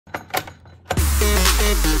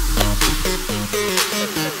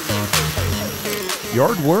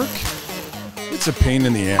Yard work? It's a pain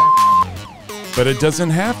in the ass, but it doesn't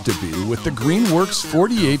have to be with the Greenworks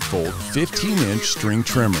 48V 15-inch string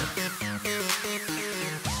trimmer.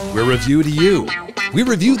 We're review to you. We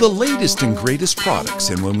review the latest and greatest products,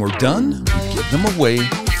 and when we're done, we give them away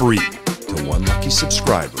free to one lucky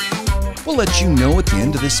subscriber. We'll let you know at the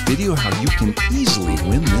end of this video how you can easily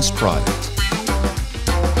win this product.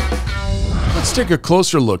 Let's take a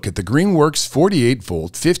closer look at the Greenworks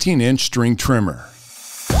 48V 15-inch string trimmer.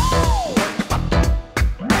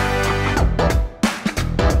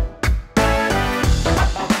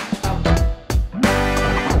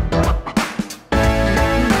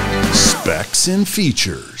 Specs and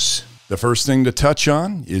features. The first thing to touch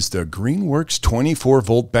on is the Greenworks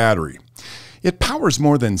 24-volt battery. It powers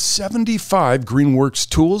more than 75 Greenworks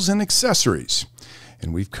tools and accessories.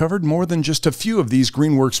 And we've covered more than just a few of these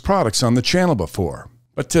Greenworks products on the channel before.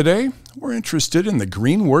 But today, we're interested in the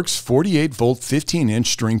Greenworks 48V 15-inch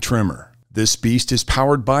string trimmer. This beast is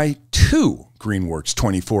powered by two Greenworks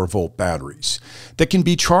 24-volt batteries that can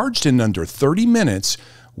be charged in under 30 minutes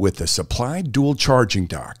with a supplied dual charging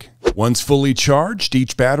dock. Once fully charged,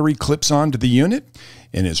 each battery clips onto the unit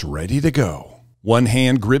and is ready to go. One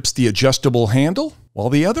hand grips the adjustable handle, while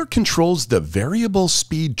the other controls the variable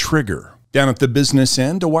speed trigger. Down at the business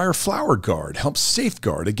end, a wire flower guard helps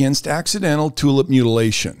safeguard against accidental tulip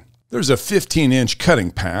mutilation. There's a 15-inch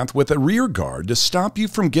cutting path with a rear guard to stop you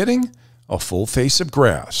from getting a full face of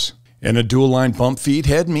grass. And a dual-line bump feed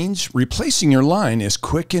head means replacing your line is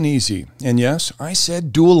quick and easy. And yes, I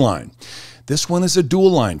said dual-line. This one is a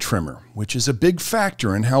dual-line trimmer, which is a big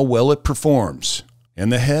factor in how well it performs.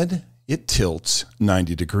 And the head, it tilts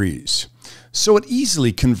 90 degrees. So it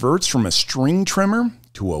easily converts from a string trimmer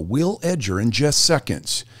to a wheel edger in just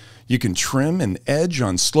seconds. You can trim and edge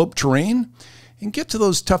on sloped terrain and get to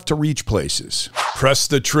those tough-to-reach places. Press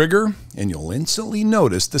the trigger, and you'll instantly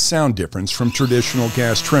notice the sound difference from traditional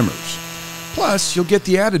gas trimmers. Plus, you'll get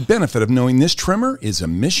the added benefit of knowing this trimmer is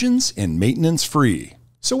emissions and maintenance-free.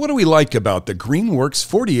 So what do we like about the Greenworks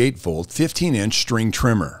 48V 15-inch string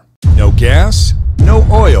trimmer? No gas, no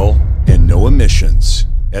oil, and no emissions.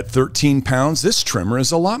 At 13 pounds, this trimmer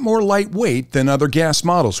is a lot more lightweight than other gas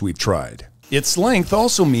models we've tried. Its length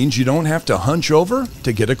also means you don't have to hunch over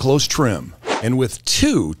to get a close trim. And with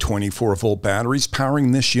two 24-volt batteries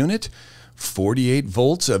powering this unit, 48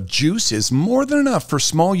 volts of juice is more than enough for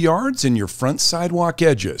small yards and your front sidewalk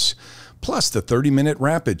edges. Plus, the 30-minute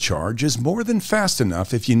rapid charge is more than fast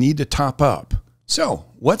enough if you need to top up. So,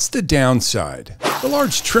 what's the downside? The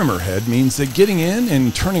large trimmer head means that getting in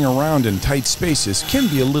and turning around in tight spaces can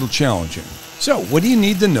be a little challenging. So, what do you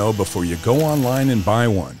need to know before you go online and buy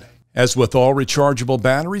one? As with all rechargeable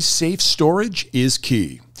batteries, safe storage is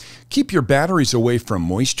key. Keep your batteries away from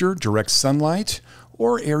moisture, direct sunlight,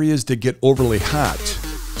 or areas that get overly hot.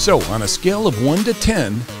 So, on a scale of 1 to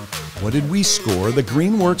 10, what did we score the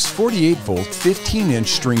Greenworks 48V 15-inch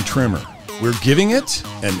string trimmer? We're giving it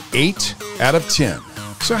an 8 out of 10.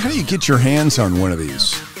 So how do you get your hands on one of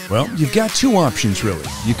these? Well, you've got two options really.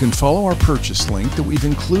 You can follow our purchase link that we've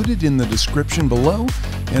included in the description below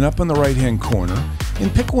and up in the right-hand corner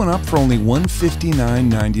and pick one up for only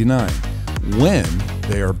 $159.99 when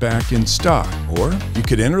they are back in stock. Or you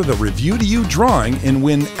could enter the Review to You drawing and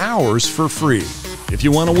win ours for free. If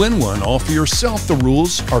you want to win one all for yourself, the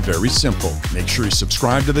rules are very simple. Make sure you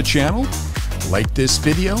subscribe to the channel, like this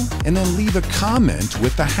video, and then leave a comment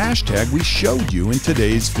with the hashtag we showed you in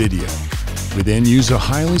today's video. We then use a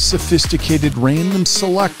highly sophisticated random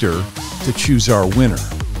selector to choose our winner.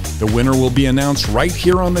 The winner will be announced right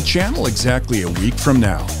here on the channel exactly a week from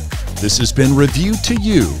now. This has been Review to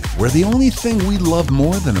You, where the only thing we love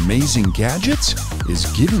more than amazing gadgets is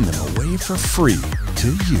giving them away for free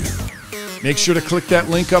to you. Make sure to click that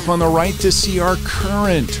link up on the right to see our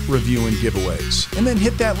current review and giveaways. And then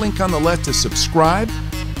hit that link on the left to subscribe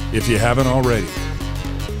if you haven't already.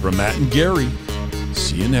 From Matt and Gary,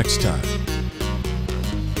 see you next time.